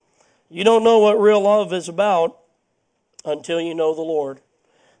You don't know what real love is about until you know the Lord.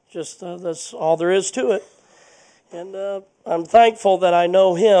 Just that's all there is to it. And I'm thankful that I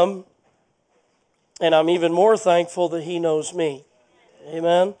know Him, and I'm even more thankful that He knows me.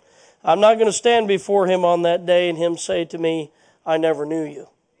 Amen. I'm not going to stand before Him on that day and Him say to me, I never knew you.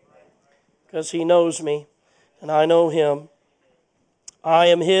 Because He knows me, and I know Him. I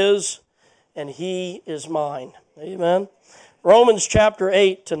am His, and He is mine. Amen. Romans chapter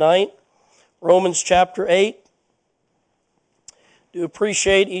 8 tonight. Romans chapter 8. Do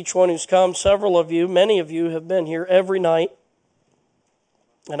appreciate each one who's come. Several of you, many of you have been here every night.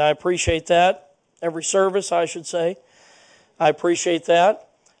 And I appreciate that. Every service, I should say. I appreciate that.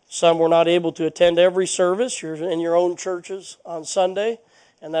 Some were not able to attend every service. You're in your own churches on Sunday,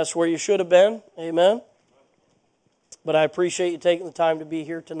 and that's where you should have been. Amen. But I appreciate you taking the time to be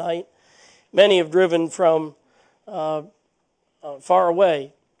here tonight. Many have driven from far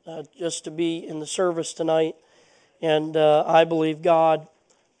away just to be in the service tonight, and I believe God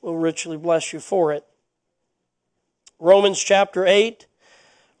will richly bless you for it. Romans chapter 8,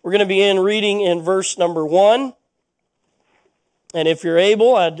 we're going to begin reading in verse number 1. And if you're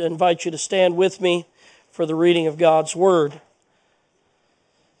able, I'd invite you to stand with me for the reading of God's Word.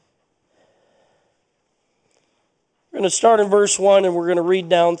 We're going to start in verse 1 and we're going to read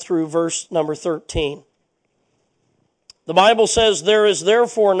down through verse number 13. The Bible says, There is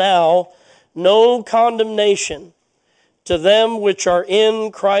therefore now no condemnation to them which are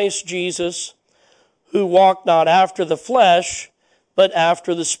in Christ Jesus, who walk not after the flesh, but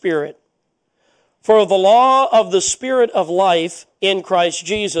after the Spirit. For the law of the Spirit of life in Christ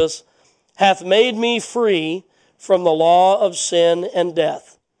Jesus hath made me free from the law of sin and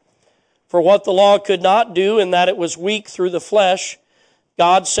death. For what the law could not do, in that it was weak through the flesh,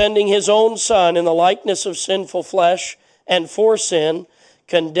 God sending His own Son in the likeness of sinful flesh, and for sin,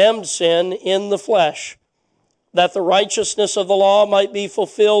 condemned sin in the flesh, that the righteousness of the law might be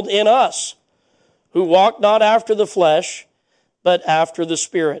fulfilled in us, who walk not after the flesh, but after the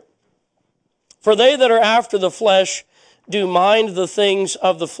Spirit. For they that are after the flesh do mind the things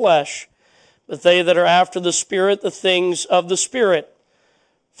of the flesh, but they that are after the Spirit, the things of the Spirit.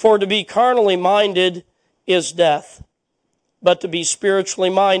 For to be carnally minded is death, but to be spiritually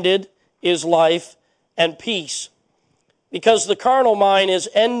minded is life and peace. Because the carnal mind is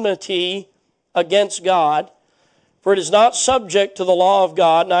enmity against God, for it is not subject to the law of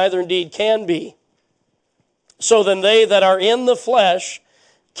God, neither indeed can be. So then they that are in the flesh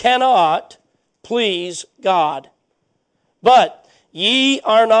cannot please God. But ye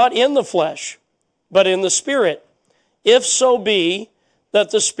are not in the flesh, but in the Spirit, if so be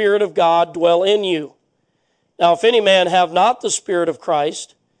that the Spirit of God dwell in you. Now if any man have not the Spirit of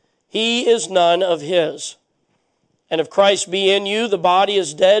Christ, he is none of His. And if Christ be in you, the body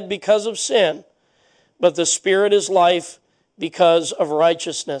is dead because of sin, but the Spirit is life because of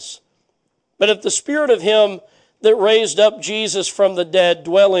righteousness. But if the Spirit of Him that raised up Jesus from the dead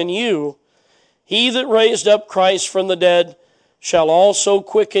dwell in you, He that raised up Christ from the dead shall also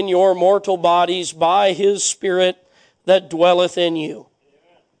quicken your mortal bodies by His Spirit that dwelleth in you.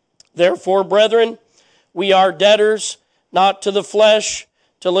 Therefore, brethren, we are debtors, not to the flesh,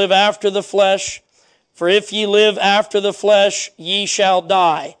 to live after the flesh. For if ye live after the flesh, ye shall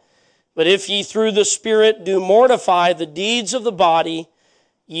die. But if ye through the Spirit do mortify the deeds of the body,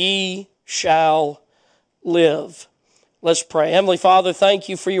 ye shall live. Let's pray. Heavenly Father, thank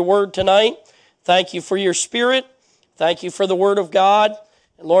you for your word tonight. Thank you for your Spirit. Thank you for the word of God.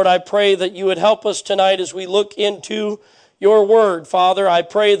 And Lord, I pray that you would help us tonight as we look into your word. Father, I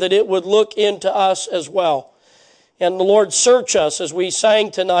pray that it would look into us as well. And the Lord, search us as we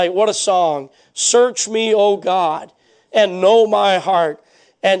sang tonight. What a song. Search me, O God, and know my heart,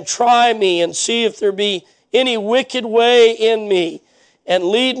 and try me and see if there be any wicked way in me, and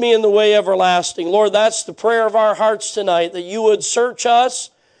lead me in the way everlasting. Lord, that's the prayer of our hearts tonight, that you would search us,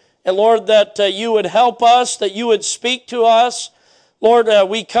 and Lord, that you would help us, that you would speak to us. Lord,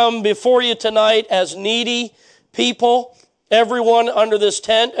 we come before you tonight as needy people, everyone under this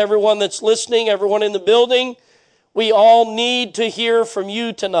tent, everyone that's listening, everyone in the building. We all need to hear from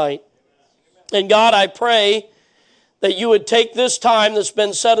you tonight. And God, I pray that you would take this time that's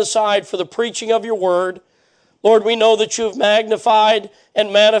been set aside for the preaching of your word. Lord, we know that you have magnified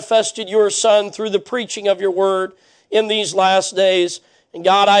and manifested your Son through the preaching of your word in these last days. And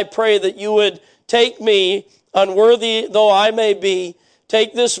God, I pray that you would take me, unworthy though I may be,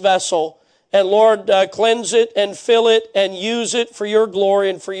 take this vessel and Lord, cleanse it and fill it and use it for your glory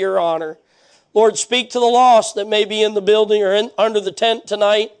and for your honor. Lord, speak to the lost that may be in the building or under the tent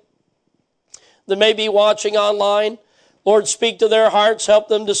tonight, that may be watching online. Lord, speak to their hearts. Help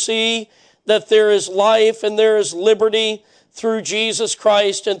them to see that there is life and there is liberty through Jesus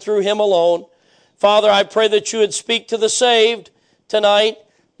Christ and through Him alone. Father, I pray that you would speak to the saved tonight.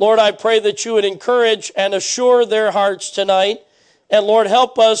 Lord, I pray that you would encourage and assure their hearts tonight. And Lord,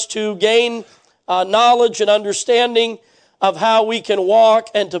 help us to gain knowledge and understanding of how we can walk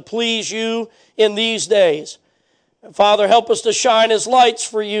and to please you in these days. Father, help us to shine as lights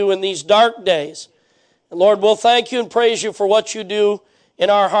for you in these dark days. And Lord, we'll thank you and praise you for what you do in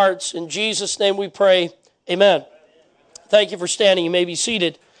our hearts. In Jesus' name we pray. Amen. Thank you for standing. You may be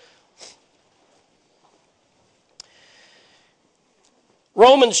seated.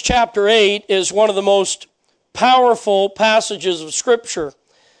 Romans chapter 8 is one of the most powerful passages of Scripture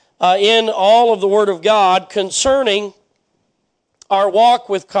in all of the Word of God concerning our walk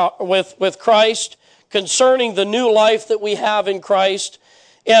with Christ, concerning the new life that we have in Christ.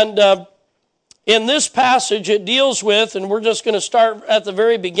 And in this passage, it deals with, and we're just going to start at the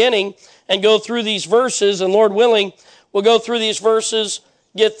very beginning and go through these verses, and Lord willing, we'll go through these verses,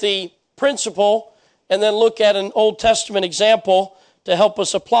 get the principle, and then look at an Old Testament example to help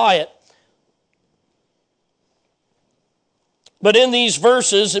us apply it. But in these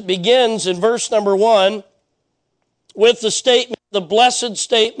verses, it begins in verse number 1 with the statement, the blessed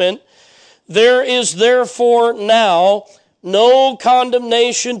statement, there is therefore now no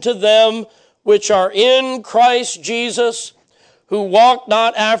condemnation to them which are in Christ Jesus, who walk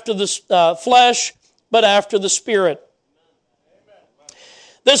not after the flesh, but after the Spirit.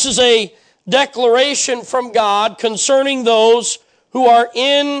 This is a declaration from God concerning those who are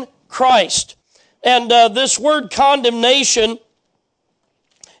in Christ. And this word condemnation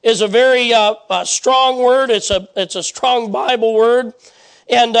is a very strong word. It's a strong Bible word.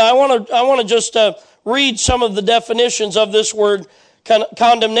 And I want to just read some of the definitions of this word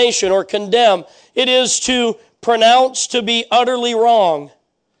condemnation or condemn. It is to pronounce to be utterly wrong.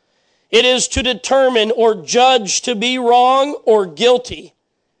 It is to determine or judge to be wrong or guilty.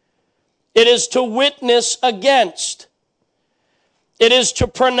 It is to witness against. It is to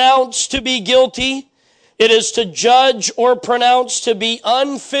pronounce to be guilty. It is to judge or pronounce to be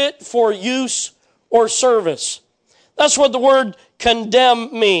unfit for use or service. That's what the word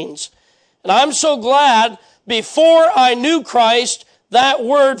condemn means. And I'm so glad before I knew Christ, that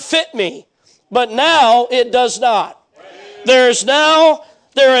word fit me. But now it does not. There is now,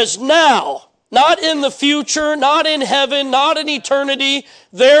 not in the future, not in heaven, not in eternity,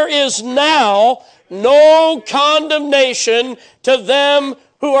 there is now no condemnation to them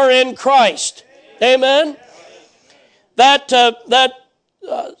who are in Christ. Amen? That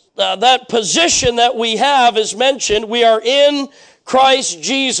position that we have is mentioned. We are in Christ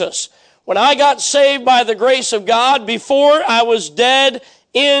Jesus. When I got saved by the grace of God, before I was dead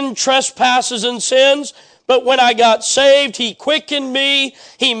in trespasses and sins, but when I got saved, He quickened me,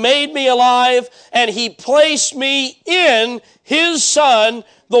 He made me alive, and He placed me in His Son,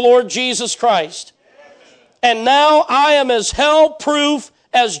 the Lord Jesus Christ. And now I am as hell-proof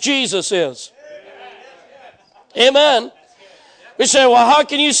as Jesus is. Amen. We say, well, how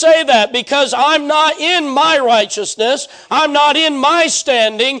can you say that? Because I'm not in my righteousness. I'm not in my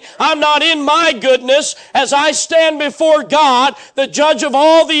standing. I'm not in my goodness. As I stand before God, the judge of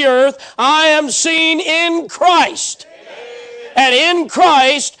all the earth, I am seen in Christ. And in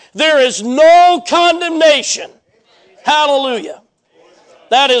Christ, there is no condemnation. Hallelujah.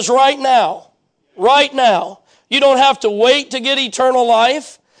 That is right now. Right now. You don't have to wait to get eternal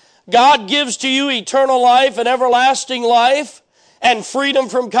life. God gives to you eternal life and everlasting life and freedom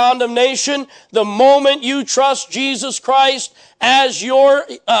from condemnation the moment you trust Jesus Christ as your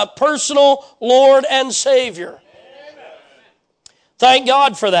personal Lord and Savior. Thank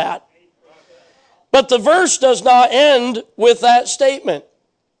God for that. But the verse does not end with that statement.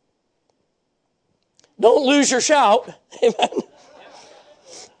 Don't lose your shout. Amen.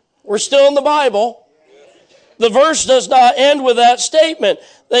 We're still in the Bible. The verse does not end with that statement.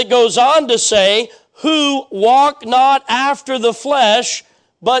 It goes on to say, who walk not after the flesh,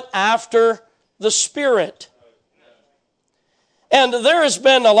 but after the Spirit. And there has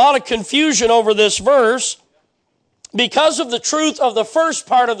been a lot of confusion over this verse because of the truth of the first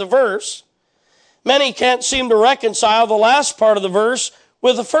part of the verse. Many can't seem to reconcile the last part of the verse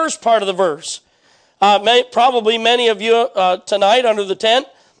with the first part of the verse. Probably many of you tonight under the tent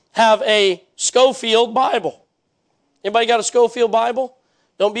have a Scofield Bible. Anybody got a Scofield Bible?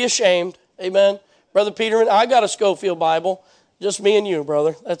 Don't be ashamed. Amen. Brother Peter, I got a Scofield Bible. Just me and you,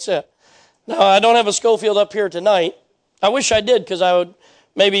 brother. That's it. Now, I don't have a Scofield up here tonight. I wish I did because I would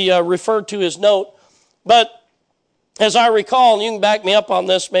maybe refer to his note. But as I recall, and you can back me up on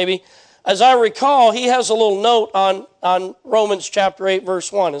this maybe, as I recall, he has a little note on Romans chapter 8,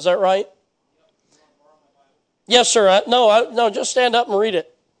 verse 1. Is that right? Yes, sir. No, just stand up and read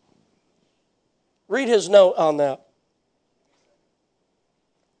it. Read his note on that.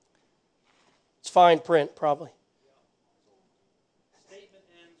 It's fine print, probably. The statement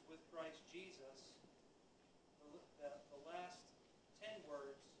ends with Christ Jesus. The last 10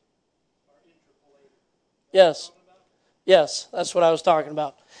 words are interpolated. Yes. Yes, that's what I was talking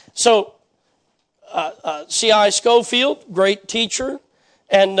about. So, C.I. Scofield, great teacher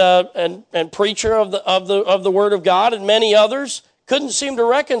and preacher of the Word of God, and many others couldn't seem to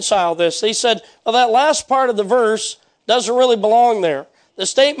reconcile this. They said, well, that last part of the verse doesn't really belong there. The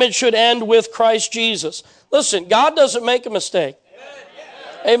statement should end with Christ Jesus. Listen, God doesn't make a mistake.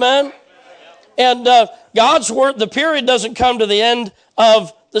 Amen? And God's Word, the period doesn't come to the end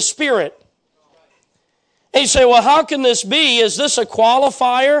of the Spirit. And you say, well, how can this be? Is this a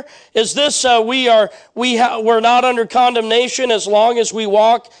qualifier? Is this we're not under condemnation as long as we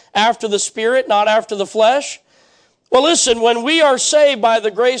walk after the Spirit, not after the flesh? Well, listen, when we are saved by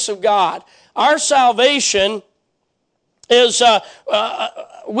the grace of God, our salvation is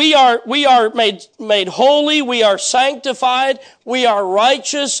we are made holy, we are sanctified, we are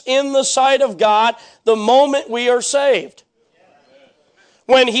righteous in the sight of God the moment we are saved.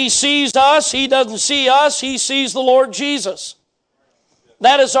 When He sees us, He doesn't see us, He sees the Lord Jesus.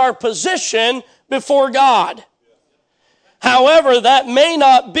 That is our position before God. However, that may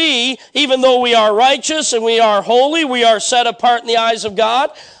not be, even though we are righteous and we are holy, we are set apart in the eyes of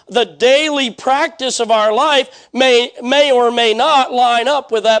God, the daily practice of our life may or may not line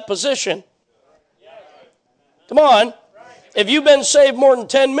up with that position. Come on. If you've been saved more than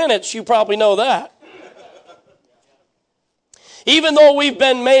 10 minutes, you probably know that. Even though we've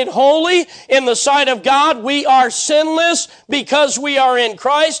been made holy in the sight of God, we are sinless because we are in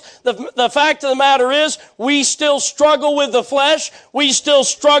Christ. The fact of the matter is, we still struggle with the flesh. We still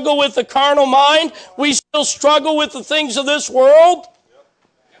struggle with the carnal mind. We still struggle with the things of this world.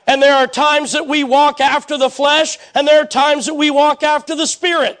 And there are times that we walk after the flesh, and there are times that we walk after the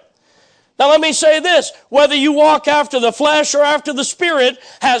Spirit. Now let me say this, whether you walk after the flesh or after the Spirit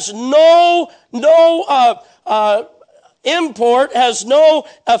has no import, has no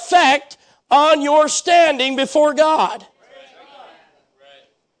effect on your standing before God.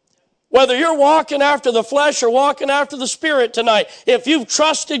 Whether you're walking after the flesh or walking after the Spirit tonight, if you've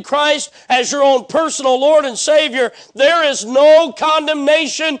trusted Christ as your own personal Lord and Savior, there is no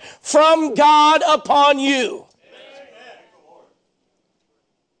condemnation from God upon you.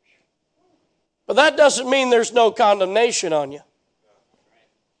 But that doesn't mean there's no condemnation on you.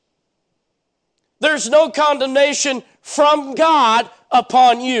 There's no condemnation from God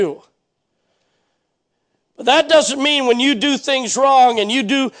upon you. But that doesn't mean when you do things wrong and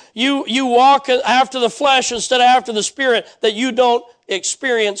you walk after the flesh instead of after the Spirit that you don't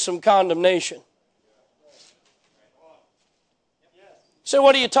experience some condemnation. So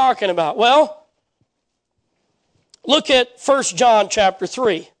what are you talking about? Well, look at 1 John chapter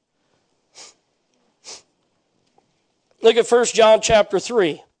 3. Look at 1 John chapter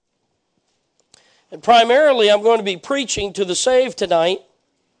 3. And primarily I'm going to be preaching to the saved tonight.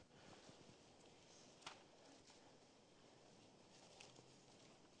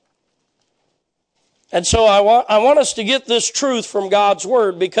 And so I want us to get this truth from God's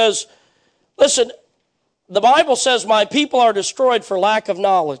Word because, listen, the Bible says, my people are destroyed for lack of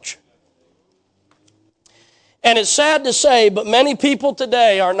knowledge. And it's sad to say, but many people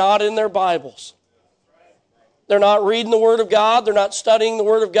today are not in their Bibles. They're not reading the Word of God. They're not studying the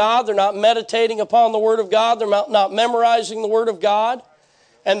Word of God. They're not meditating upon the Word of God. They're not memorizing the Word of God.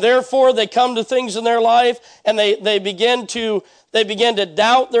 And therefore, they come to things in their life and they begin to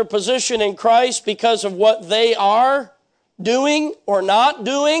doubt their position in Christ because of what they are doing or not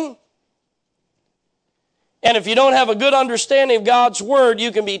doing. And if you don't have a good understanding of God's Word,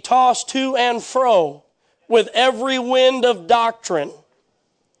 you can be tossed to and fro with every wind of doctrine.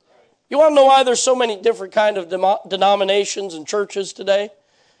 You want to know why there's so many different kind of denominations and churches today?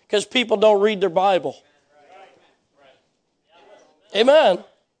 Because people don't read their Bible. Amen.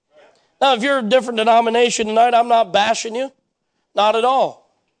 Now, if you're a different denomination tonight, I'm not bashing you. Not at all.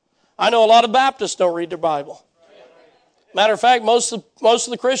 I know a lot of Baptists don't read their Bible. Matter of fact, most of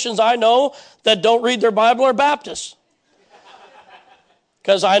the Christians I know that don't read their Bible are Baptists.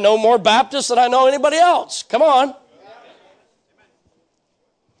 Because I know more Baptists than I know anybody else. Come on.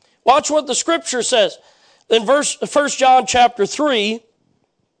 Watch what the Scripture says. In 1 John chapter 3,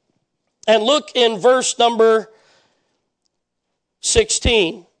 and look in verse number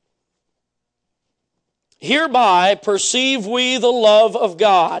 16. Hereby perceive we the love of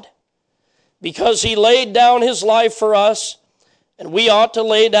God, because he laid down his life for us, and we ought to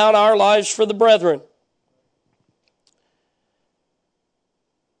lay down our lives for the brethren.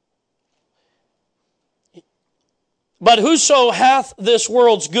 But whoso hath this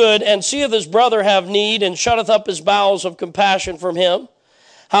world's good, and seeth his brother have need, and shutteth up his bowels of compassion from him,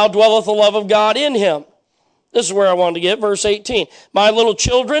 how dwelleth the love of God in him? This is where I wanted to get, verse 18. My little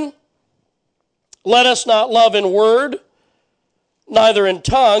children, let us not love in word, neither in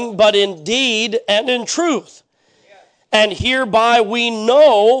tongue, but in deed and in truth. And hereby we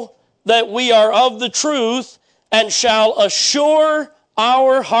know that we are of the truth, and shall assure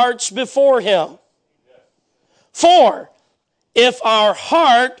our hearts before him. For if our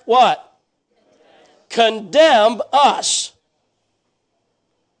heart, what? Condemn us,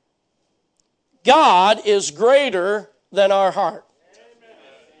 God is greater than our heart,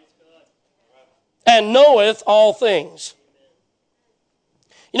 and knoweth all things.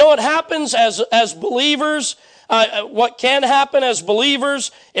 You know what happens as believers? What can happen as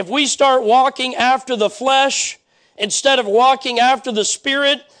believers if we start walking after the flesh instead of walking after the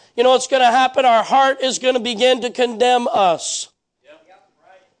Spirit? You know what's going to happen? Our heart is going to begin to condemn us.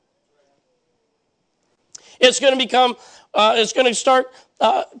 It's going to start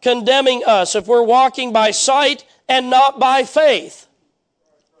condemning us if we're walking by sight and not by faith.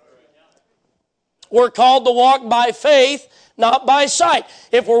 We're called to walk by faith, not by sight.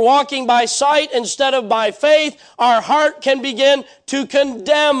 If we're walking by sight instead of by faith, our heart can begin to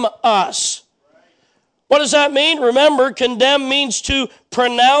condemn us. What does that mean? Remember, condemn means to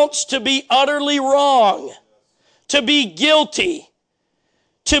pronounce to be utterly wrong, to be guilty,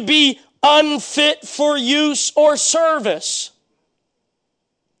 to be unfit for use or service.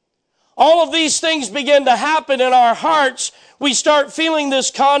 All of these things begin to happen in our hearts. We start feeling this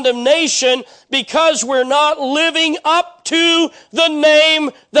condemnation because we're not living up to the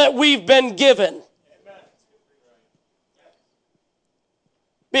name that we've been given.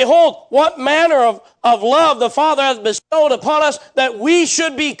 Behold, what manner of love the Father hath bestowed upon us, that we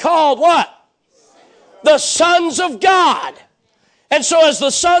should be called what? The sons of God. And so as the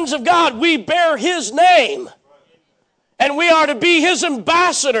sons of God, we bear his name. And we are to be his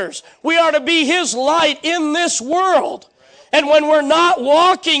ambassadors. We are to be his light in this world. And when we're not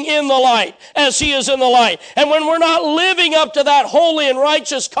walking in the light as he is in the light, and when we're not living up to that holy and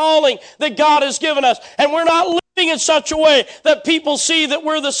righteous calling that God has given us, and we're not living in such a way that people see that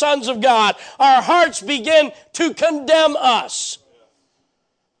we're the sons of God, our hearts begin to condemn us.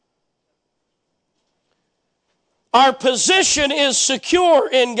 Our position is secure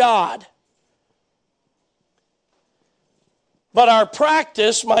in God, but our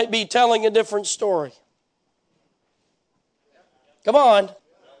practice might be telling a different story. Come on.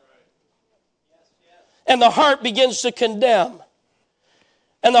 And the heart begins to condemn.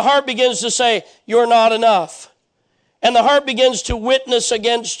 And the heart begins to say, you're not enough. And the heart begins to witness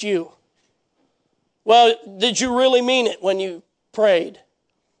against you. Well, did you really mean it when you prayed?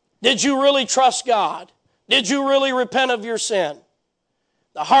 Did you really trust God? Did you really repent of your sin?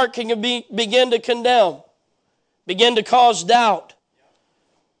 The heart can begin to condemn, begin to cause doubt.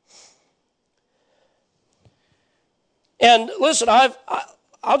 And listen,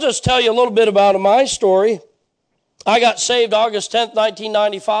 I'll just tell you a little bit about my story. I got saved August 10th,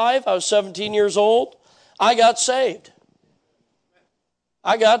 1995. I was 17 years old. I got saved.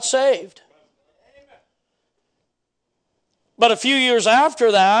 But a few years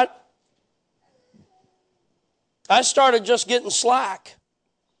after that, I started just getting slack.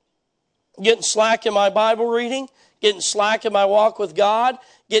 Getting slack in my Bible reading, getting slack in my walk with God,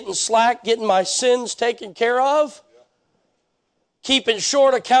 getting slack, getting my sins taken care of. Keeping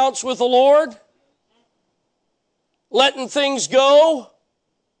short accounts with the Lord, letting things go,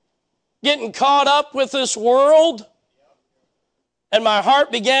 getting caught up with this world, and my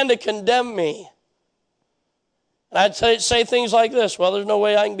heart began to condemn me. And I'd say things like this, well, there's no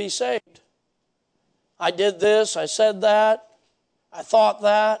way I can be saved. I did this, I said that, I thought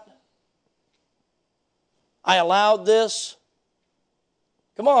that, I allowed this.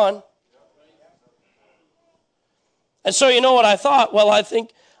 Come on. And so you know what I thought? Well, I think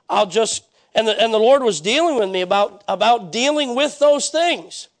I'll just, and the Lord was dealing with me about dealing with those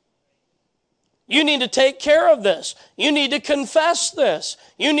things. You need to take care of this. You need to confess this.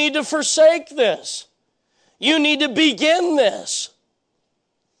 You need to forsake this. You need to begin this.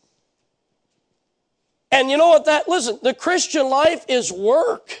 And you know what listen, the Christian life is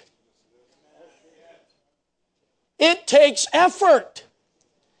work. It takes effort.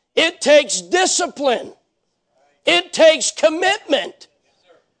 It takes discipline. It takes commitment.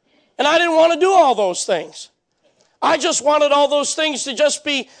 And I didn't want to do all those things. I just wanted all those things to just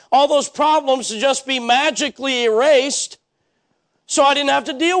be, all those problems to just be magically erased so I didn't have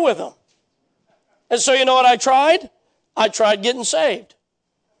to deal with them. And so you know what I tried? I tried getting saved.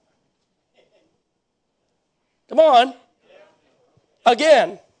 Come on.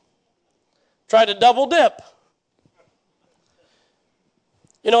 Again. Tried to double dip.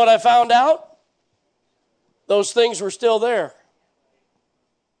 You know what I found out? Those things were still there.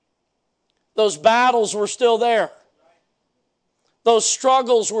 Those battles were still there. Those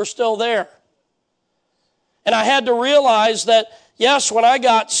struggles were still there. And I had to realize that, yes, when I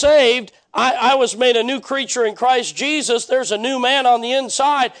got saved, I was made a new creature in Christ Jesus. There's a new man on the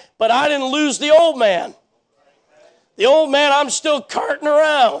inside, but I didn't lose the old man. The old man, I'm still carting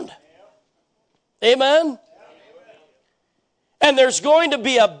around. Amen? And there's going to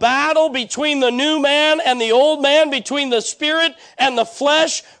be a battle between the new man and the old man, between the spirit and the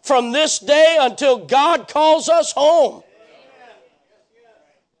flesh from this day until God calls us home.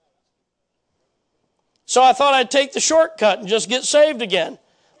 So I thought I'd take the shortcut and just get saved again.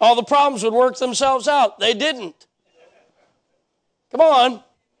 All the problems would work themselves out. They didn't. Come on.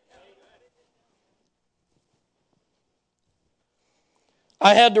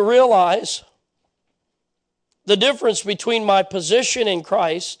 I had to realize the difference between my position in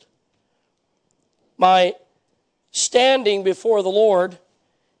Christ, my standing before the Lord,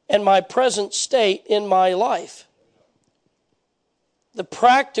 and my present state in my life. The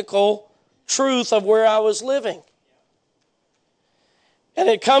practical truth of where I was living. And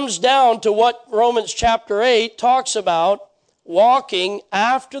it comes down to what Romans chapter 8 talks about, walking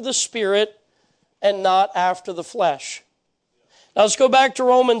after the Spirit and not after the flesh. Now let's go back to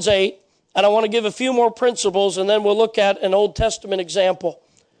Romans 8, and I want to give a few more principles, and then we'll look at an Old Testament example.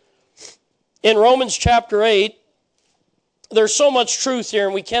 In Romans chapter 8, there's so much truth here,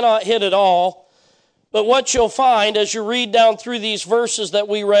 and we cannot hit it all. But what you'll find as you read down through these verses that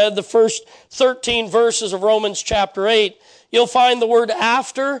we read, the first 13 verses of Romans chapter 8, you'll find the word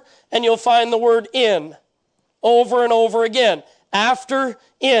after and you'll find the word in over and over again. After,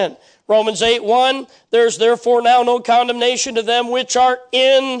 in. Romans 8:1, there's therefore now no condemnation to them which are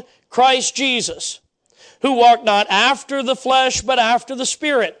in Christ Jesus, who walk not after the flesh but after the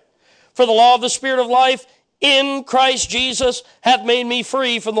Spirit. For the law of the Spirit of life in Christ Jesus hath made me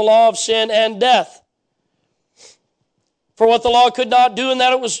free from the law of sin and death. For what the law could not do, in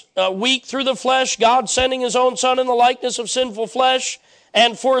that it was weak through the flesh, God sending his own Son in the likeness of sinful flesh,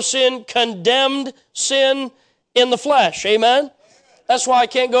 and for sin condemned sin in the flesh. Amen? That's why I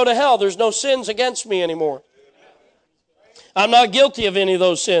can't go to hell. There's no sins against me anymore. I'm not guilty of any of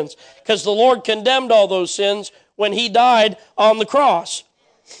those sins, because the Lord condemned all those sins when he died on the cross.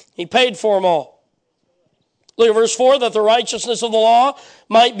 He paid for them all. Look at verse 4, that the righteousness of the law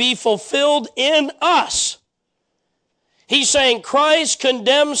might be fulfilled in us. He's saying Christ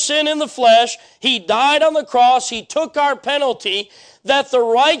condemned sin in the flesh. He died on the cross. He took our penalty that the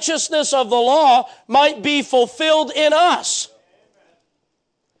righteousness of the law might be fulfilled in us.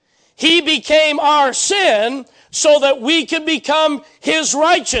 He became our sin so that we could become his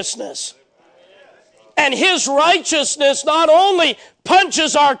righteousness. And his righteousness not only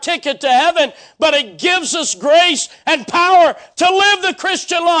punches our ticket to heaven, but it gives us grace and power to live the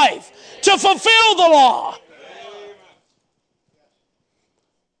Christian life, to fulfill the law.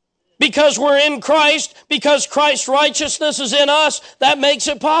 Because we're in Christ, because Christ's righteousness is in us, that makes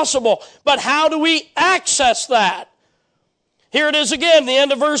it possible. But how do we access that? Here it is again, the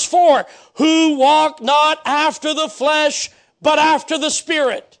end of verse 4. Who walk not after the flesh, but after the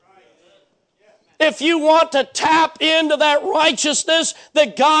Spirit. If you want to tap into that righteousness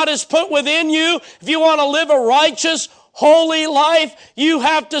that God has put within you, if you want to live a righteous, holy life, you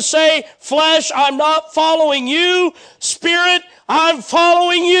have to say, flesh, I'm not following you. Spirit, I'm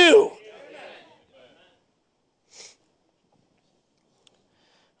following you.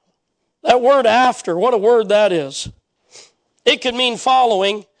 That word after, what a word that is. It can mean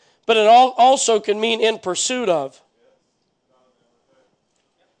following, but it also can mean in pursuit of.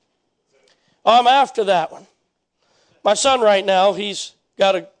 I'm after that one. My son right now, he's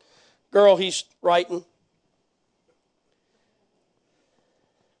got a girl he's writing.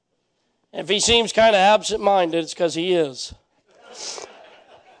 If he seems kind of absent-minded, it's because he is.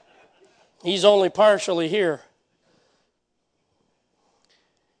 He's only partially here.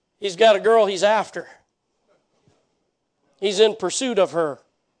 He's got a girl he's after. He's in pursuit of her.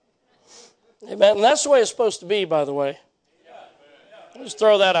 Amen. And that's the way it's supposed to be, by the way. Just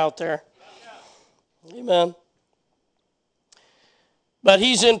throw that out there. Amen. But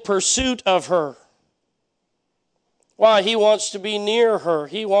he's in pursuit of her. Why? He wants to be near her.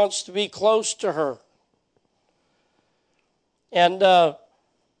 He wants to be close to her. And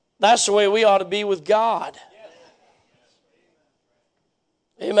that's the way we ought to be with God.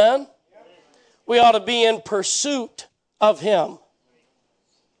 Amen? We ought to be in pursuit of Him.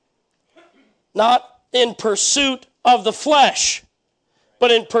 Not in pursuit of the flesh,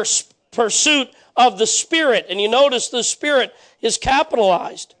 but in pursuit of the Spirit. And you notice the Spirit is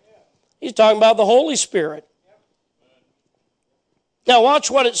capitalized. He's talking about the Holy Spirit. Now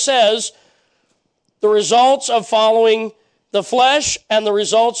watch what it says. The results of following the flesh and the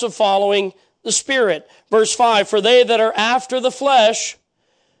results of following the Spirit. Verse 5, for they that are after the flesh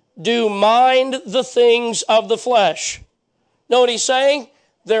do mind the things of the flesh. Know what he's saying?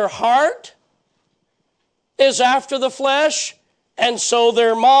 Their heart is after the flesh, and so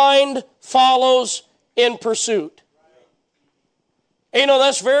their mind follows in pursuit. And you know,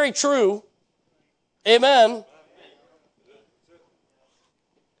 that's very true. Amen.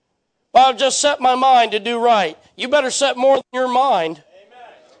 Well, I've just set my mind to do right. You better set more than your mind.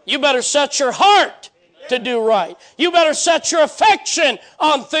 You better set your heart to do right. You better set your affection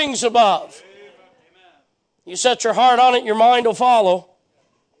on things above. You set your heart on it, your mind will follow.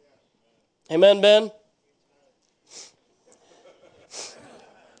 Amen, Ben?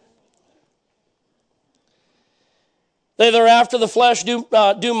 They that are after the flesh do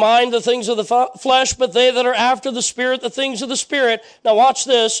mind the things of the flesh, but they that are after the Spirit, the things of the Spirit. Now watch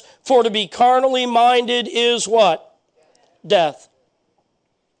this. For to be carnally minded is what? Death.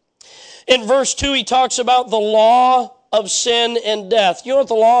 In verse 2, he talks about the law of sin and death. You know what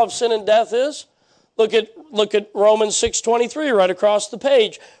the law of sin and death is? Look at Romans 6:23 right across the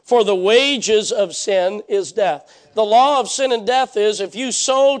page. For the wages of sin is death. The law of sin and death is if you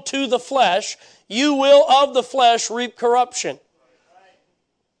sow to the flesh, you will of the flesh reap corruption.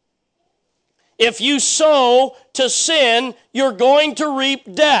 If you sow to sin, you're going to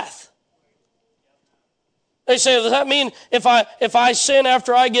reap death. They say, does that mean if I sin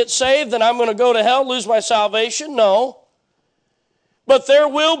after I get saved, then I'm going to go to hell, lose my salvation? No. But there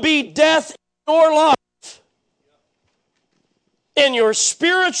will be death in your life, in your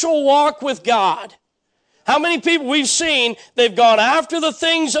spiritual walk with God. How many people we've seen, they've gone after the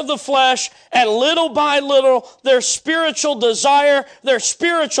things of the flesh, and little by little, their spiritual desire, their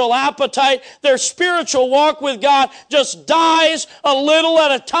spiritual appetite, their spiritual walk with God just dies a little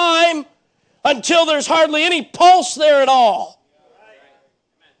at a time until there's hardly any pulse there at all.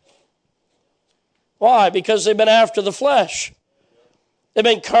 Why? Because they've been after the flesh. They've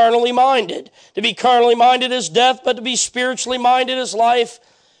been carnally minded. To be carnally minded is death, but to be spiritually minded is life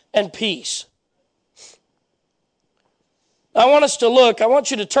and peace. I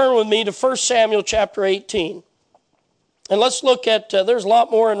want you to turn with me to 1 Samuel chapter 18. And let's look at, there's a lot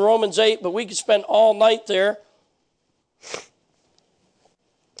more in Romans 8, but we could spend all night there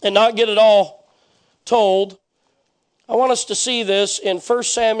and not get it all told. I want us to see this in 1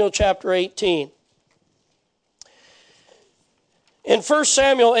 Samuel chapter 18. In 1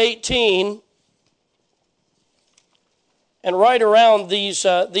 Samuel 18, and right around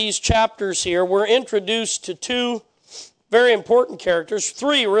these chapters here, we're introduced to two very important characters,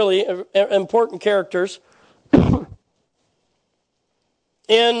 three really important characters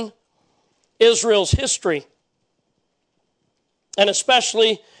in Israel's history, and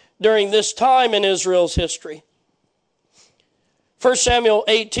especially during this time in Israel's history. 1 Samuel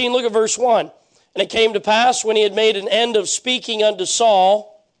 18, look at verse 1. And it came to pass, when he had made an end of speaking unto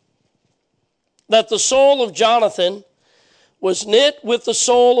Saul, that the soul of Jonathan was knit with the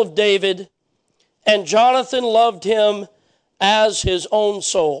soul of David, and Jonathan loved him as his own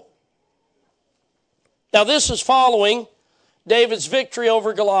soul. Now this is following David's victory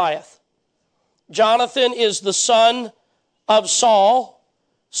over Goliath. Jonathan is the son of Saul.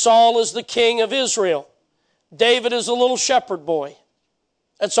 Saul is the king of Israel. David is a little shepherd boy.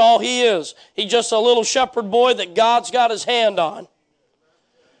 That's all he is. He's just a little shepherd boy that God's got his hand on.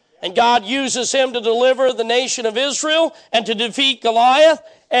 And God uses him to deliver the nation of Israel and to defeat Goliath.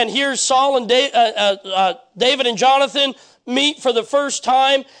 And here's Saul and David and Jonathan meet for the first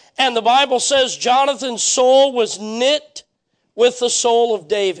time. And the Bible says Jonathan's soul was knit with the soul of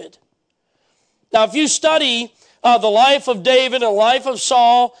David. Now, if you study the life of David and the life of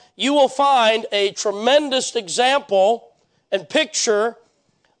Saul, you will find a tremendous example and picture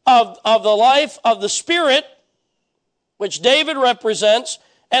of the life of the Spirit, which David represents,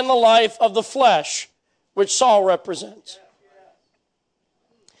 and the life of the flesh, which Saul represents.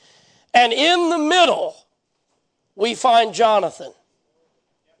 And in the middle, we find Jonathan.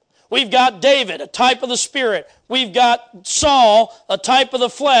 We've got David, a type of the Spirit. We've got Saul, a type of the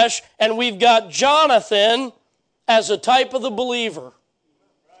flesh. And we've got Jonathan as a type of the believer.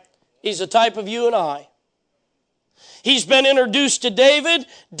 He's a type of you and I. He's been introduced to David.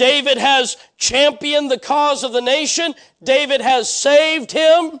 David has championed the cause of the nation. David has saved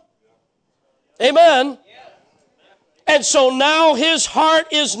him. Amen. And so now his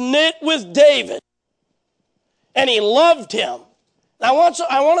heart is knit with David. And he loved him. Now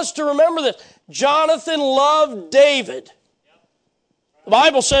I want us to remember this. Jonathan loved David. The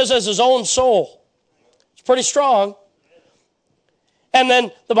Bible says as his own soul. It's pretty strong. And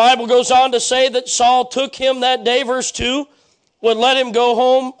then the Bible goes on to say that Saul took him that day, verse 2, would let him go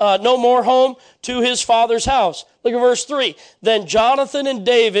home, no more home to his father's house. Look at verse 3. Then Jonathan and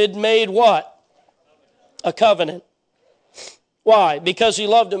David made what? A covenant. Why? Because he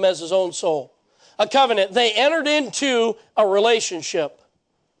loved him as his own soul. A covenant. They entered into a relationship.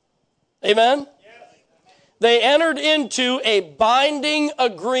 Amen? They entered into a binding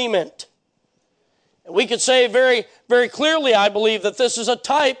agreement. And we could say very, very clearly, I believe, that this is a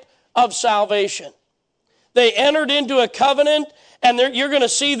type of salvation. They entered into a covenant, and you're going to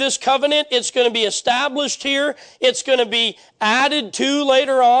see this covenant. It's going to be established here. It's going to be added to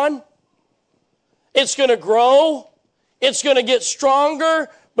later on. It's going to grow. It's going to get stronger,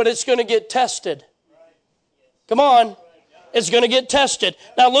 but it's going to get tested. Come on. It's going to get tested.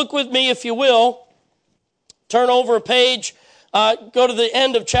 Now look with me, if you will. Turn over a page. Go to the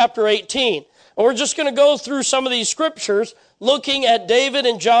end of chapter 18. And we're just going to go through some of these scriptures, looking at David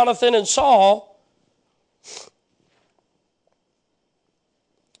and Jonathan and Saul.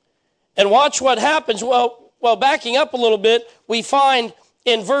 And watch what happens. Well, backing up a little bit, we find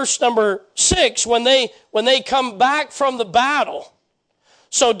in verse number 6, when they come back from the battle.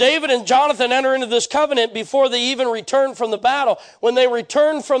 So David and Jonathan enter into this covenant before they even return from the battle. When they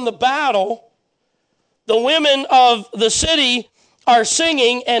return from the battle, the women of the city are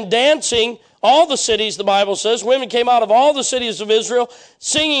singing and dancing. All the cities, the Bible says, women came out of all the cities of Israel,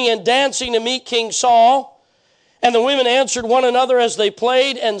 singing and dancing to meet King Saul. And the women answered one another as they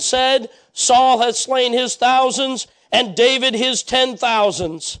played and said, Saul has slain his thousands, and David his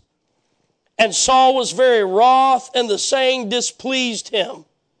 10,000s. And Saul was very wroth, and the saying displeased him.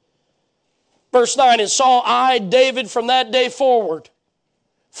 Verse 9, and Saul eyed David from that day forward.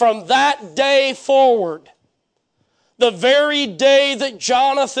 From that day forward, the very day that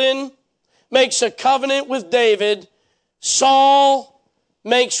Jonathan makes a covenant with David, Saul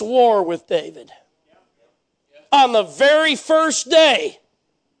makes war with David. On the very first day.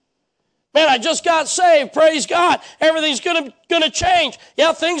 Man, I just got saved. Praise God. Everything's going to change.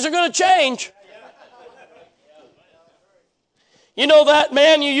 Yeah, things are going to change. You know that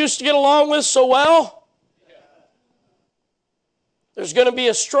man you used to get along with so well? There's going to be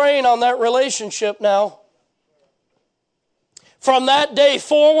a strain on that relationship now. From that day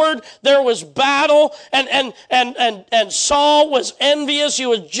forward, there was battle, and Saul was envious. He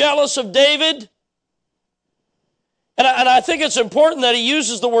was jealous of David. And I think it's important that he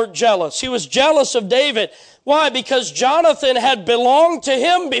uses the word jealous. He was jealous of David. Why? Because Jonathan had belonged to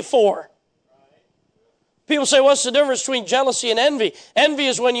him before. People say, what's the difference between jealousy and envy? Envy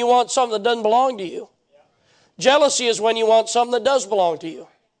is when you want something that doesn't belong to you. Jealousy is when you want something that does belong to you.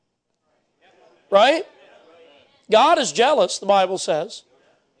 Right? God is jealous, the Bible says.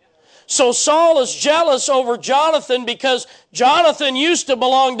 So Saul is jealous over Jonathan because Jonathan used to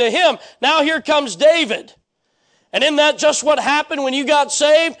belong to him. Now here comes David. And isn't that just what happened when you got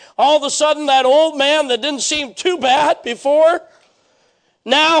saved? All of a sudden that old man that didn't seem too bad before,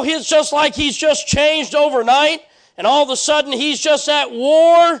 now he's just like he's just changed overnight. And all of a sudden he's just at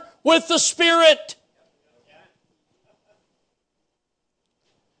war with the Spirit.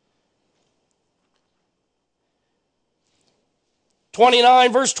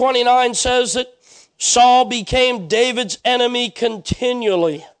 Verse 29 says that Saul became David's enemy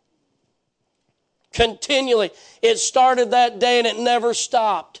continually. Continually. It started that day and it never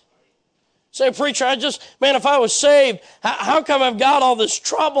stopped. Say, preacher, if I was saved, how come I've got all this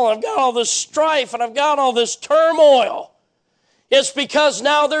trouble, I've got all this strife, and I've got all this turmoil? It's because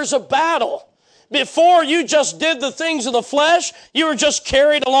now there's a battle. Before you just did the things of the flesh, you were just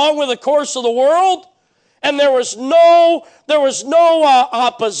carried along with the course of the world. And there was no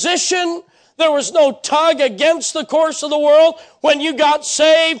opposition. There was no tug against the course of the world. When you got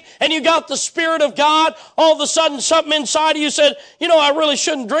saved and you got the Spirit of God, all of a sudden something inside of you said, I really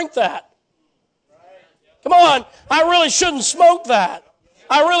shouldn't drink that. Come on, I really shouldn't smoke that.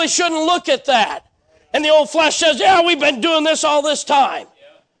 I really shouldn't look at that. And the old flesh says, yeah, we've been doing this all this time.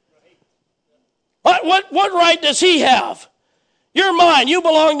 What right does he have? You're mine. You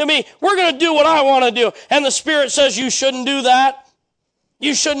belong to me. We're going to do what I want to do. And the Spirit says you shouldn't do that.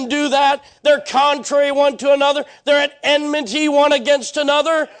 You shouldn't do that. They're contrary one to another. They're at enmity one against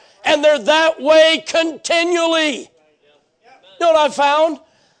another. And they're that way continually. You know what I found?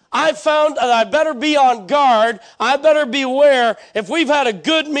 I found that I better be on guard. I better beware. If we've had a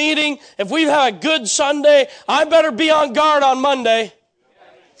good meeting, if we've had a good Sunday, I better be on guard on Monday.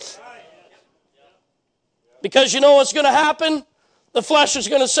 Because you know what's going to happen? The flesh is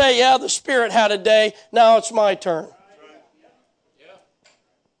going to say, yeah, the Spirit had a day. Now it's my turn.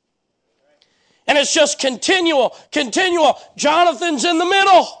 And it's just continual. Jonathan's in the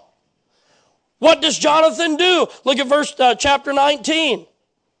middle. What does Jonathan do? Look at chapter 19.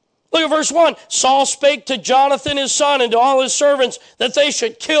 Look at verse 1. Saul spake to Jonathan his son and to all his servants that they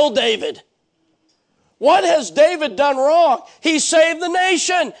should kill David. What has David done wrong? He saved the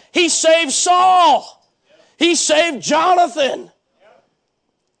nation. He saved Saul. He saved Jonathan.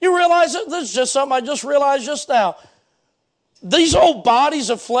 You realize that? This is just something I just realized just now. These old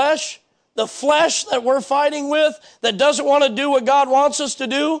bodies of flesh, the flesh that we're fighting with that doesn't want to do what God wants us to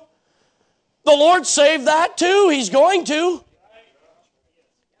do, the Lord saved that too. He's going to.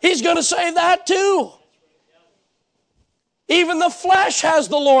 He's going to save that too. Even the flesh has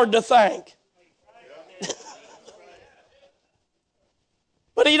the Lord to thank.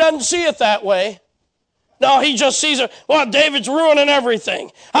 But he doesn't see it that way. No, he just sees it. Well, David's ruining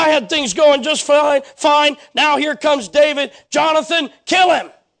everything. I had things going just fine. Now here comes David. Jonathan, kill him.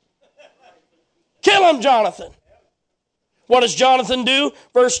 Kill him, Jonathan. What does Jonathan do?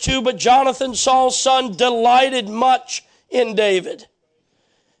 Verse 2, but Jonathan, Saul's son, delighted much in David.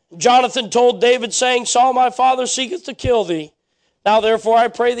 Jonathan told David, saying, Saul, my father, seeketh to kill thee. Now, therefore, I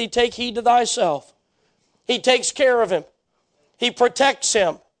pray thee, take heed to thyself. He takes care of him. He protects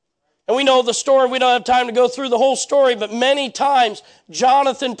him. And we know the story. We don't have time to go through the whole story, but many times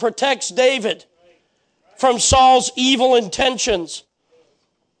Jonathan protects David from Saul's evil intentions.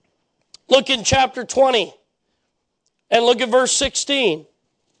 Look in chapter 20 and look at verse 16.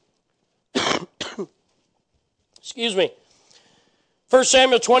 Excuse me. 1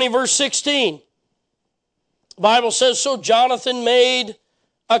 Samuel 20, verse 16. The Bible says, so Jonathan made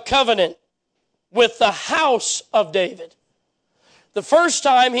a covenant with the house of David. The first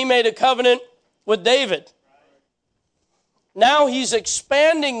time he made a covenant with David. Now he's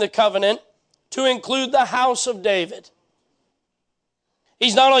expanding the covenant to include the house of David.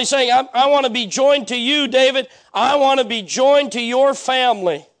 He's not only saying, I want to be joined to you, David, I want to be joined to your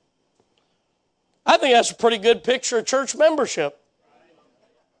family. I think that's a pretty good picture of church membership.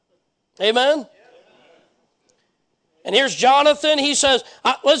 Amen? And here's Jonathan. He says,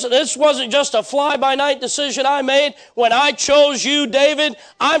 listen, this wasn't just a fly-by-night decision I made. When I chose you, David,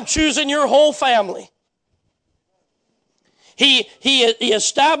 I'm choosing your whole family. He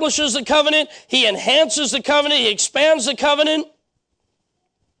establishes the covenant. He enhances the covenant. He expands the covenant.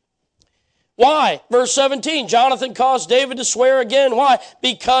 Why? Verse 17, Jonathan caused David to swear again. Why?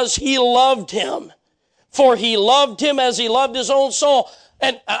 Because he loved him. For he loved him as he loved his own soul.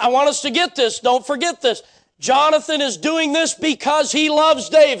 And I want us to get this. Don't forget this. Jonathan is doing this because he loves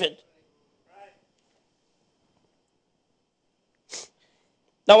David.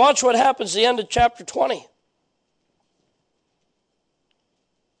 Now watch what happens at the end of chapter 20.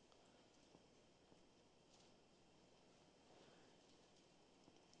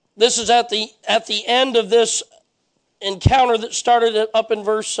 This is at the end of this encounter that started up in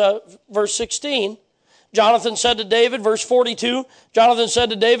verse 16. Jonathan said to David, verse 42, Jonathan said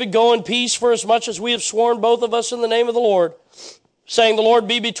to David, go in peace for as much as we have sworn both of us in the name of the Lord, saying, the Lord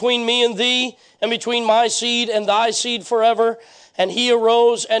be between me and thee, and between my seed and thy seed forever. And he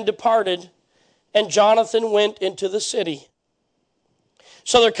arose and departed, and Jonathan went into the city.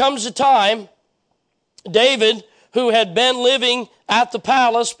 So there comes a time, David, who had been living at the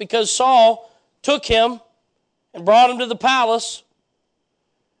palace because Saul took him and brought him to the palace.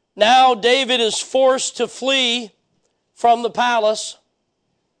 Now David is forced to flee from the palace,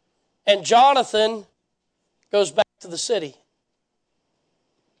 and Jonathan goes back to the city.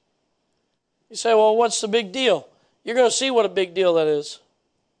 You say, well, what's the big deal? You're going to see what a big deal that is.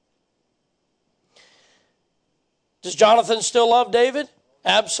 Does Jonathan still love David?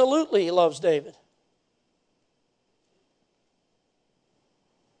 Absolutely, he loves David.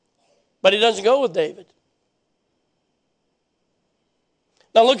 But he doesn't go with David.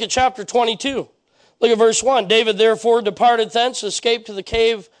 Now look at chapter 22. Look at verse 1. David therefore departed thence, escaped to the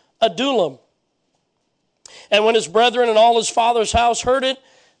cave Adullam. And when his brethren and all his father's house heard it,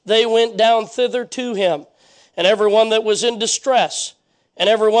 they went down thither to him. And everyone that was in distress, and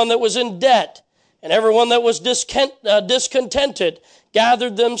everyone that was in debt, and everyone that was discontented,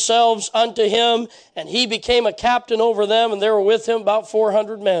 gathered themselves unto him, and he became a captain over them, and there were with him about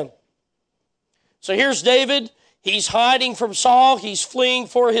 400 men. So here's David. He's hiding from Saul. He's fleeing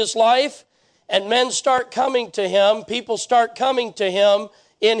for his life. And men start coming to him, people start coming to him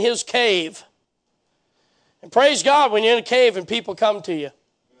in his cave. And praise God when you're in a cave and people come to you.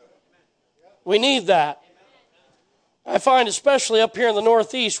 We need that. I find especially up here in the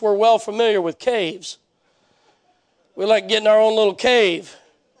Northeast, we're well familiar with caves. We like getting our own little cave.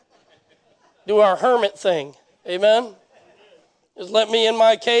 Do our hermit thing. Amen? Just let me in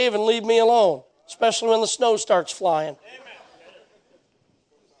my cave and leave me alone, especially when the snow starts flying.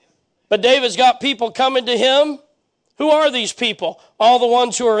 But David's got people coming to him. Who are these people? All the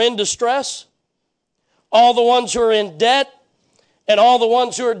ones who are in distress, all the ones who are in debt, and all the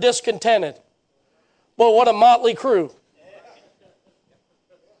ones who are discontented. Well, what a motley crew.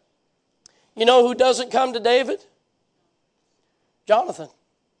 You know who doesn't come to David? Jonathan.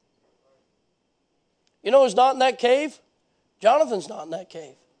 You know who's not in that cave? Jonathan's not in that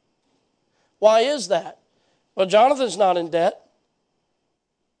cave. Why is that? Well, Jonathan's not in debt.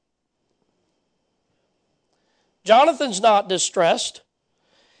 Jonathan's not distressed.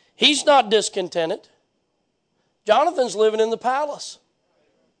 He's not discontented. Jonathan's living in the palace.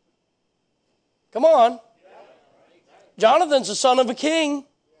 Come on. Jonathan's the son of a king.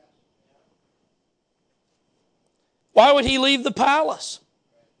 Why would he leave the palace?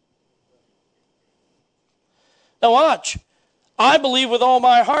 Now watch. I believe with all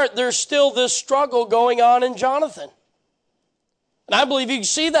my heart there's still this struggle going on in Jonathan. And I believe you can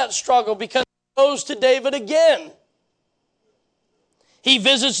see that struggle because he goes to David again. He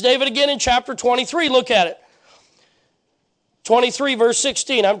visits David again in chapter 23. Look at it. 23 verse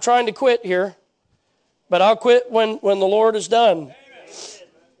 16. I'm trying to quit here, but I'll quit when the Lord is done.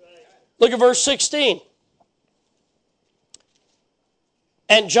 Look at verse 16.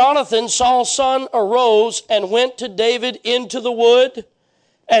 And Jonathan, Saul's son, arose and went to David into the wood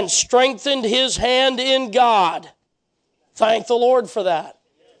and strengthened his hand in God. Thank the Lord for that.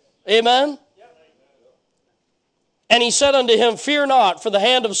 Amen? And he said unto him, Fear not, for the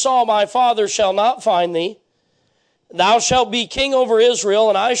hand of Saul my father shall not find thee. Thou shalt be king over Israel,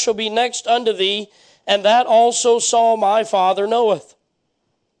 and I shall be next unto thee, and that also Saul my father knoweth.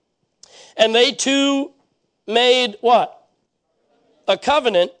 And they two made what? A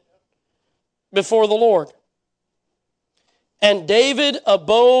covenant before the Lord. And David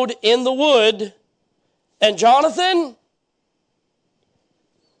abode in the wood, and Jonathan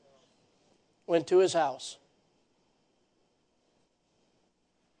went to his house.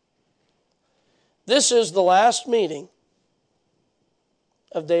 This is the last meeting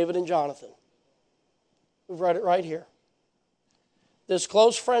of David and Jonathan. We've read it right here. This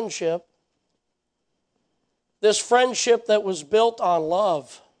close friendship, this friendship that was built on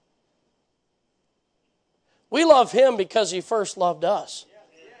love. We love him because he first loved us.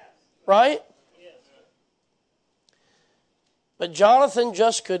 Right? But Jonathan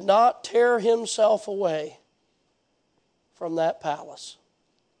just could not tear himself away from that palace.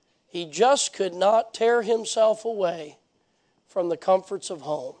 He just could not tear himself away from the comforts of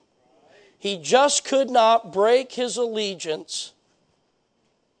home. He just could not break his allegiance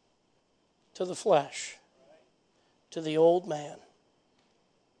to the flesh, to the old man.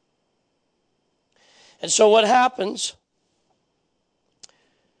 And so what happens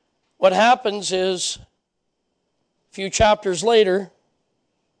is, a few chapters later,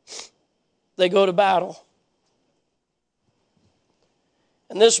 they go to battle.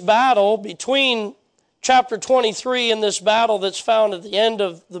 And this battle between chapter 23 and this battle that's found at the end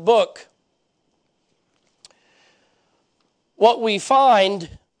of the book, what we find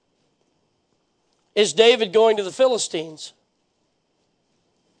is David going to the Philistines.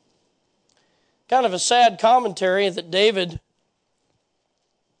 Kind of a sad commentary that David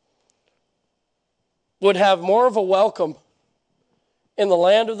would have more of a welcome in the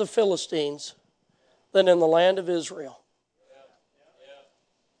land of the Philistines than in the land of Israel.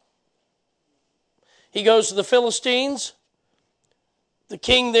 He goes to the Philistines. The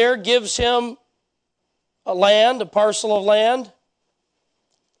king there gives him a parcel of land.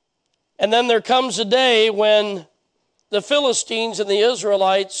 And then there comes a day when the Philistines and the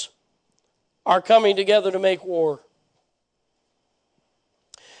Israelites are coming together to make war.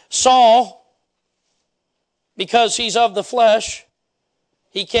 Saul, because he's of the flesh,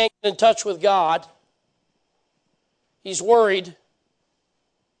 he can't get in touch with God. He's worried.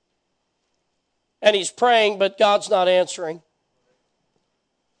 And he's praying, but God's not answering.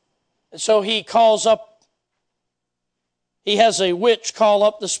 And so he has a witch call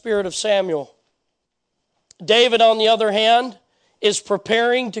up the spirit of Samuel. David, on the other hand, is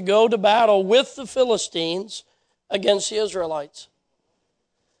preparing to go to battle with the Philistines against the Israelites.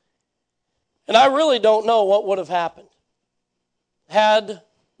 And I really don't know what would have happened had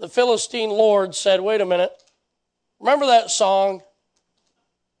the Philistine lord said, wait a minute, remember that song?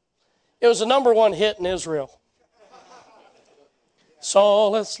 It was a number one hit in Israel.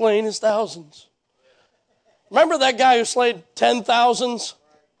 Saul hath slain his thousands. Remember that guy who slayed 10,000s?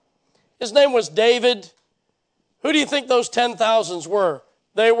 His name was David. Who do you think those 10,000s were?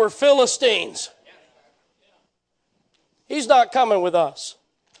 They were Philistines. He's not coming with us.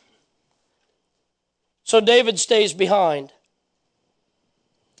 So David stays behind.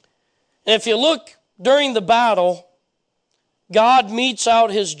 And if you look during the battle, God metes out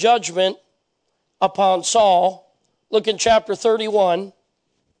his judgment upon Saul. Look in chapter 31.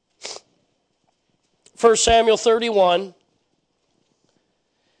 1 Samuel 31.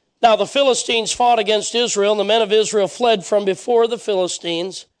 Now the Philistines fought against Israel, and the men of Israel fled from before the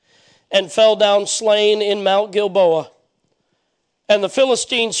Philistines and fell down slain in Mount Gilboa. And the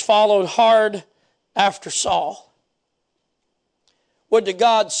Philistines followed hard after Saul. Would to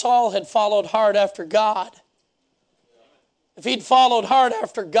God Saul had followed hard after God. If he'd followed hard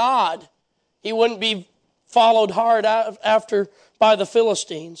after God, he wouldn't be followed hard after by the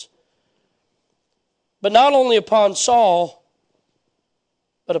Philistines. But not only upon Saul,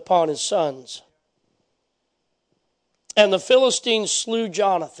 but upon his sons. And the Philistines slew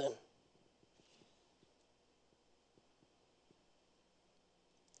Jonathan.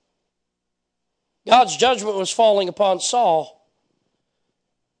 God's judgment was falling upon Saul.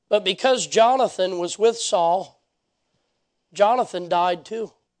 But because Jonathan was with Saul, Jonathan died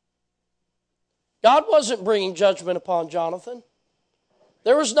too. God wasn't bringing judgment upon Jonathan.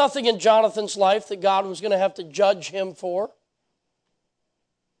 There was nothing in Jonathan's life that God was going to have to judge him for.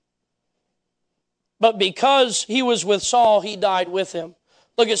 But because he was with Saul, he died with him.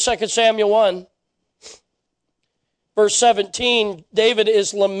 Look at 2 Samuel 1. Verse 17, David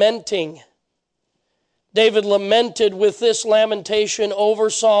is lamenting. David lamented with this lamentation over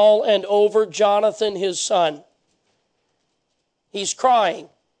Saul and over Jonathan, his son. He's crying.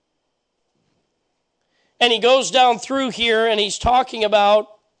 And he goes down through here and he's talking about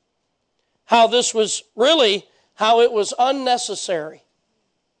how this was really, how it was unnecessary.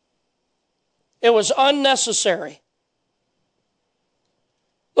 It was unnecessary.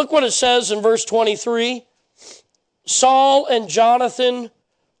 Look what it says in verse 23. Saul and Jonathan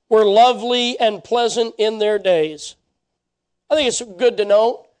were lovely and pleasant in their days. I think it's good to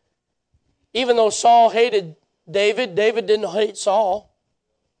note, even though Saul hated David, David didn't hate Saul.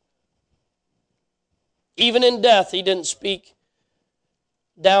 Even in death, he didn't speak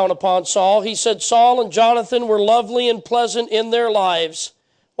down upon Saul. He said Saul and Jonathan were lovely and pleasant in their lives.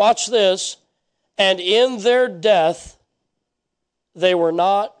 Watch this. And in their death, they were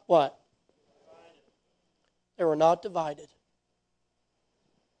not what? They were not divided.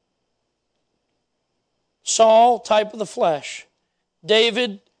 Saul, type of the flesh.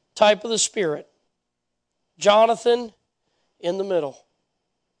 David, type of the spirit. Jonathan, in the middle.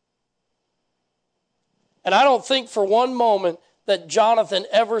 And I don't think for one moment that Jonathan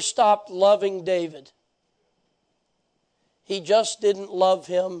ever stopped loving David. He just didn't love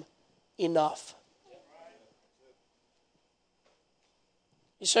him enough.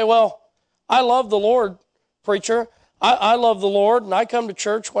 You say, well, I love the Lord, preacher. I love the Lord, and I come to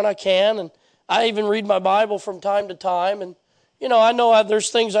church when I can, and I even read my Bible from time to time. And, I know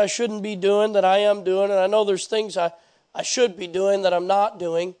there's things I shouldn't be doing that I am doing, and I know there's things I should be doing that I'm not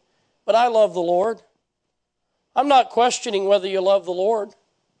doing. But I love the Lord. I'm not questioning whether you love the Lord,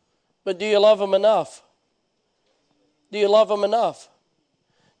 but do you love Him enough? Do you love Him enough?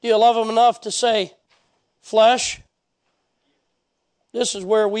 Do you love Him enough to say, flesh, this is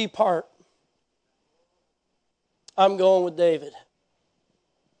where we part. I'm going with David.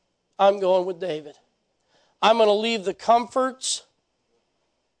 I'm going with David. I'm going to leave the comforts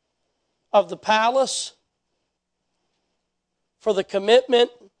of the palace for the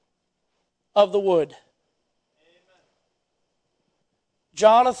commitment of the wood. Amen.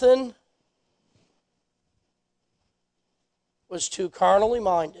 Jonathan was too carnally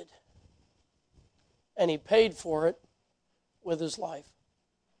minded, and he paid for it with his life.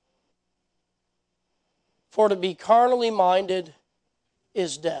 For to be carnally minded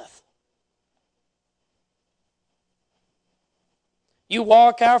is death. You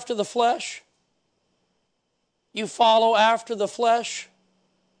walk after the flesh, you follow after the flesh,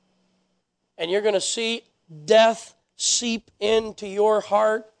 and you're going to see death seep into your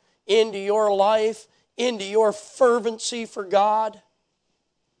heart, into your life, into your fervency for God.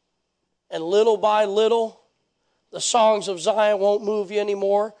 And little by little, the songs of Zion won't move you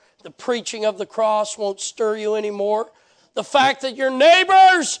anymore. The preaching of the cross won't stir you anymore. The fact that your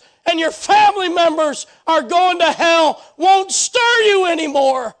neighbors and your family members are going to hell won't stir you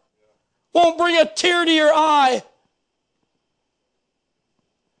anymore. Won't bring a tear to your eye.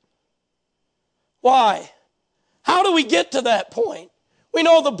 Why? How do we get to that point? We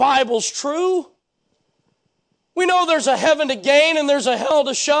know the Bible's true. We know there's a heaven to gain and there's a hell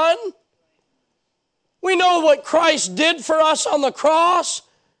to shun. We know what Christ did for us on the cross.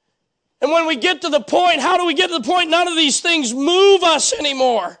 And when we get to the point, how do we get to the point none of these things move us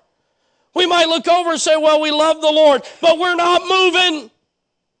anymore? We might look over and say, well, we love the Lord, but we're not moving.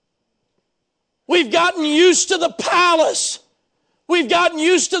 We've gotten used to the palace. We've gotten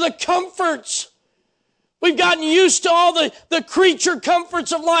used to the comforts. We've gotten used to all the creature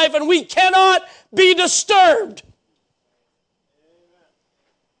comforts of life, and we cannot be disturbed.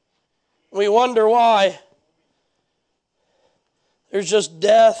 We wonder why. There's just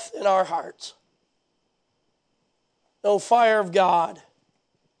death in our hearts. No fire of God.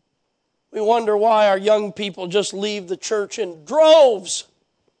 We wonder why our young people just leave the church in droves.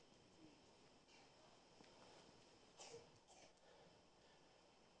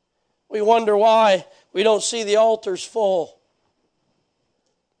 We wonder why we don't see the altars full.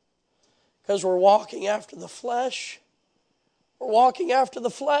 Because we're walking after the flesh. We're walking after the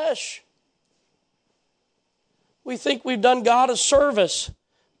flesh. We think we've done God a service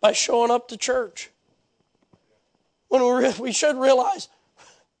by showing up to church. When we should realize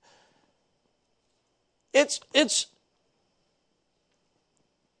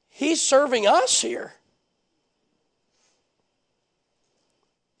He's serving us here.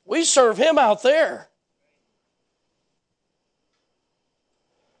 We serve Him out there.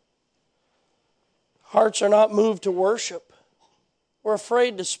 Hearts are not moved to worship. We're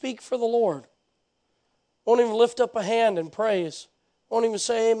afraid to speak for the Lord. Won't even lift up a hand in praise. Won't even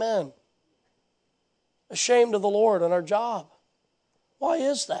say amen. Ashamed of the Lord on our job. Why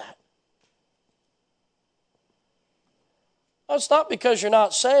is that? Well, it's not because you're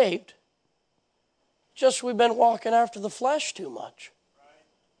not saved. Just we've been walking after the flesh too much.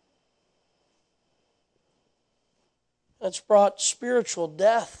 It's brought spiritual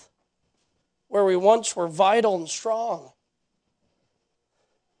death where we once were vital and strong.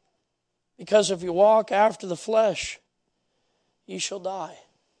 Because if you walk after the flesh, you shall die.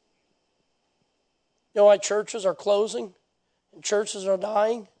 You know why churches are closing and churches are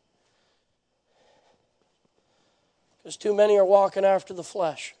dying? Because too many are walking after the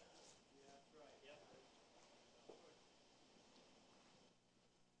flesh.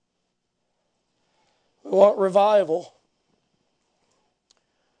 We want revival.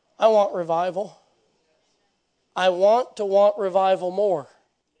 I want revival. I want to want revival more.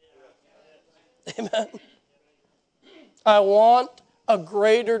 Amen. I want a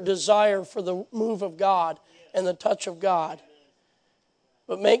greater desire for the move of God and the touch of God.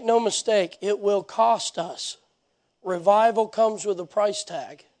 But make no mistake, it will cost us. Revival comes with a price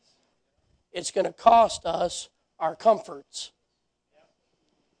tag. It's going to cost us our comforts.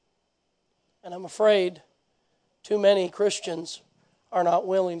 And I'm afraid too many Christians are not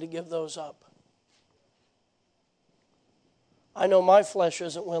willing to give those up. I know my flesh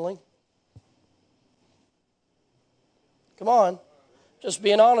isn't willing. Come on, just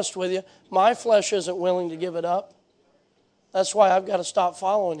being honest with you, my flesh isn't willing to give it up. That's why I've got to stop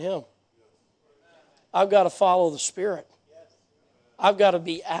following Him. I've got to follow the Spirit. I've got to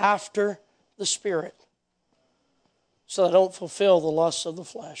be after the Spirit so that I don't fulfill the lusts of the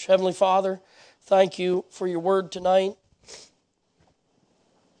flesh. Heavenly Father, thank you for your word tonight.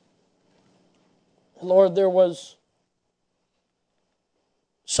 And Lord, there was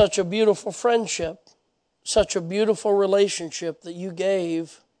such a beautiful friendship, such a beautiful relationship that you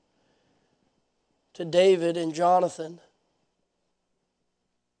gave to David and Jonathan.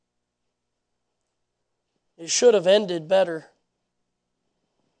 It should have ended better.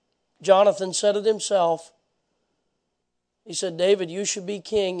 Jonathan said it himself. He said, David, you should be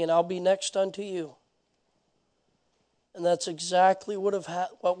king and I'll be next unto you. And that's exactly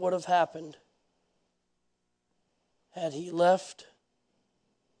what would have happened had he left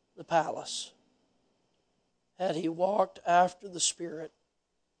the palace, had he walked after the Spirit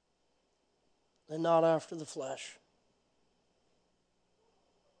and not after the flesh.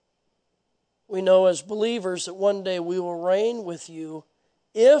 We know as believers that one day we will reign with you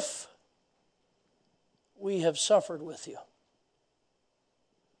if we have suffered with you.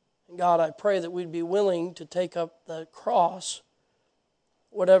 And God, I pray that we'd be willing to take up the cross,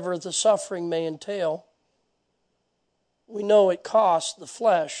 whatever the suffering may entail. We know it costs the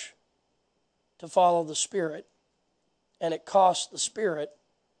flesh to follow the Spirit, and it costs the Spirit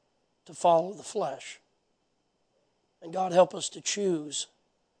to follow the flesh. And God, help us to choose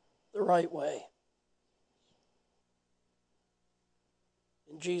the right way.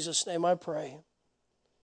 In Jesus' name I pray.